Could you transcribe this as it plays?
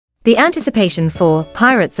The anticipation for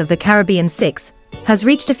Pirates of the Caribbean 6 has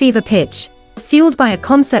reached a fever pitch, fueled by a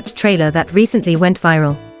concept trailer that recently went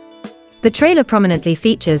viral. The trailer prominently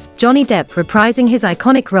features Johnny Depp reprising his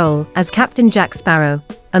iconic role as Captain Jack Sparrow,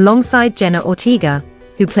 alongside Jenna Ortega,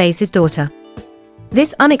 who plays his daughter.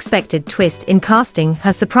 This unexpected twist in casting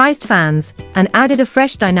has surprised fans and added a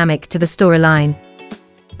fresh dynamic to the storyline.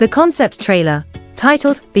 The concept trailer,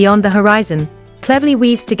 titled Beyond the Horizon, cleverly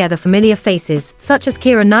weaves together familiar faces such as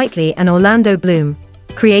Keira Knightley and Orlando Bloom,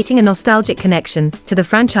 creating a nostalgic connection to the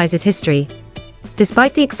franchise's history.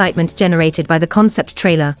 Despite the excitement generated by the concept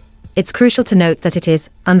trailer, it's crucial to note that it is,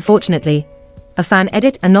 unfortunately, a fan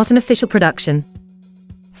edit and not an official production.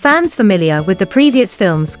 Fans familiar with the previous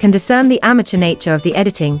films can discern the amateur nature of the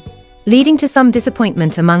editing, leading to some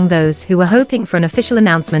disappointment among those who were hoping for an official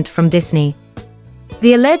announcement from Disney.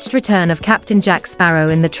 The alleged return of Captain Jack Sparrow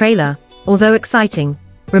in the trailer, although exciting,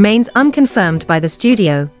 remains unconfirmed by the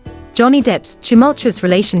studio. Johnny Depp's tumultuous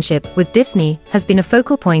relationship with Disney has been a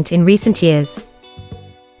focal point in recent years.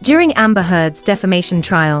 During Amber Heard's defamation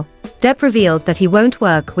trial, Depp revealed that he won't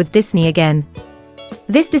work with Disney again.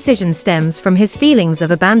 This decision stems from his feelings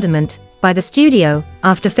of abandonment by the studio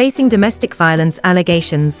after facing domestic violence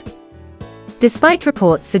allegations. Despite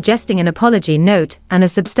reports suggesting an apology note and a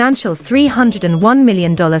substantial $301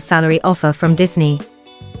 million salary offer from Disney,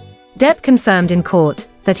 Depp confirmed in court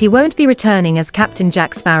that he won't be returning as Captain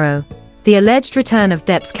Jack Sparrow. The alleged return of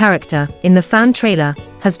Depp's character in the fan trailer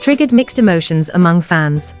has triggered mixed emotions among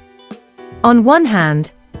fans. On one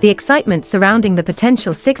hand, the excitement surrounding the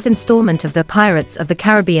potential sixth installment of the Pirates of the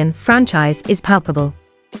Caribbean franchise is palpable.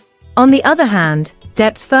 On the other hand,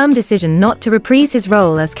 Depp's firm decision not to reprise his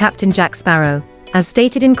role as Captain Jack Sparrow, as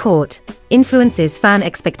stated in court, influences fan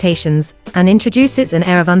expectations and introduces an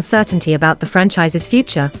air of uncertainty about the franchise's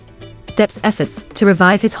future. Depp's efforts to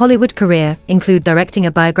revive his Hollywood career include directing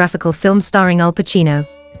a biographical film starring Al Pacino.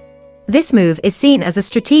 This move is seen as a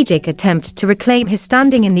strategic attempt to reclaim his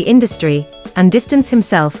standing in the industry and distance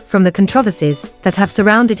himself from the controversies that have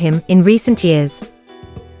surrounded him in recent years.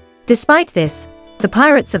 Despite this, the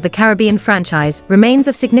Pirates of the Caribbean franchise remains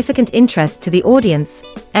of significant interest to the audience,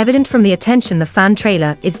 evident from the attention the fan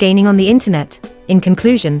trailer is gaining on the internet. In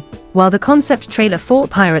conclusion, while the concept trailer for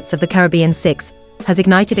Pirates of the Caribbean 6 has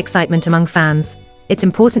ignited excitement among fans, it's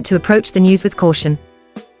important to approach the news with caution.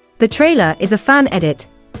 The trailer is a fan edit,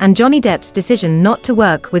 and Johnny Depp's decision not to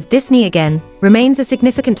work with Disney again remains a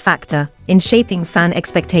significant factor in shaping fan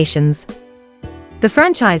expectations. The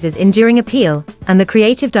franchise's enduring appeal and the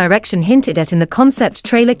creative direction hinted at in the concept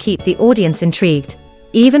trailer keep the audience intrigued,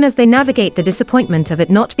 even as they navigate the disappointment of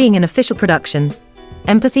it not being an official production.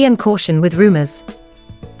 Empathy and caution with rumors.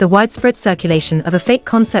 The widespread circulation of a fake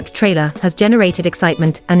concept trailer has generated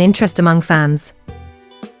excitement and interest among fans.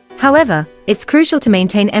 However, it's crucial to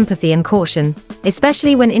maintain empathy and caution,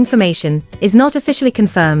 especially when information is not officially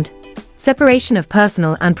confirmed. Separation of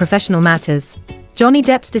personal and professional matters. Johnny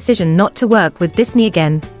Depp's decision not to work with Disney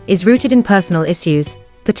again is rooted in personal issues,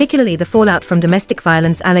 particularly the fallout from domestic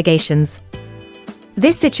violence allegations.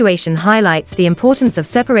 This situation highlights the importance of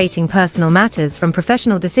separating personal matters from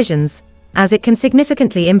professional decisions, as it can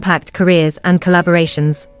significantly impact careers and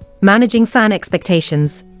collaborations. Managing fan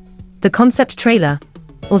expectations. The concept trailer,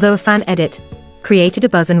 although a fan edit, created a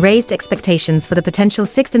buzz and raised expectations for the potential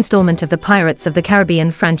sixth installment of the Pirates of the Caribbean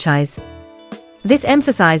franchise. This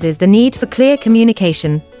emphasizes the need for clear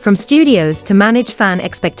communication from studios to manage fan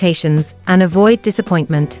expectations and avoid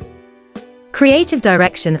disappointment. Creative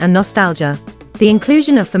direction and nostalgia. The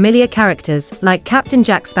inclusion of familiar characters like Captain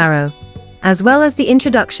Jack Sparrow, as well as the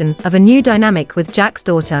introduction of a new dynamic with Jack's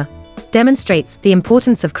daughter, demonstrates the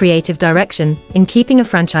importance of creative direction in keeping a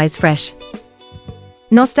franchise fresh.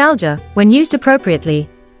 Nostalgia, when used appropriately,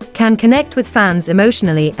 can connect with fans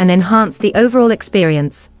emotionally and enhance the overall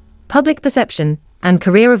experience. Public perception and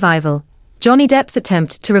career revival. Johnny Depp's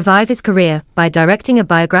attempt to revive his career by directing a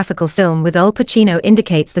biographical film with Al Pacino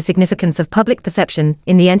indicates the significance of public perception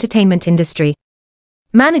in the entertainment industry.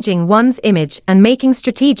 Managing one's image and making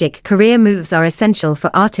strategic career moves are essential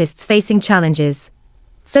for artists facing challenges.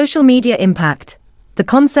 Social media impact. The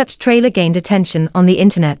concept trailer gained attention on the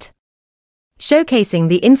internet, showcasing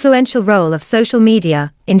the influential role of social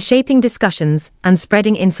media in shaping discussions and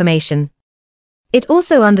spreading information. It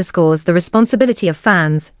also underscores the responsibility of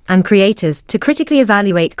fans and creators to critically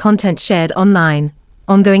evaluate content shared online.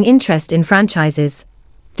 Ongoing interest in franchises.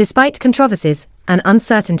 Despite controversies and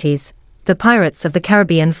uncertainties, the Pirates of the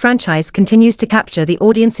Caribbean franchise continues to capture the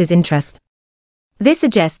audience's interest. This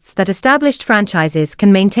suggests that established franchises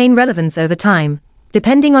can maintain relevance over time,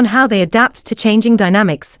 depending on how they adapt to changing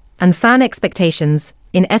dynamics and fan expectations.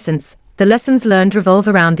 In essence, the lessons learned revolve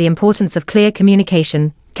around the importance of clear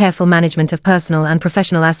communication, careful management of personal and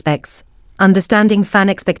professional aspects, understanding fan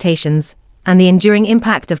expectations, and the enduring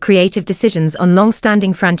impact of creative decisions on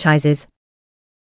long-standing franchises.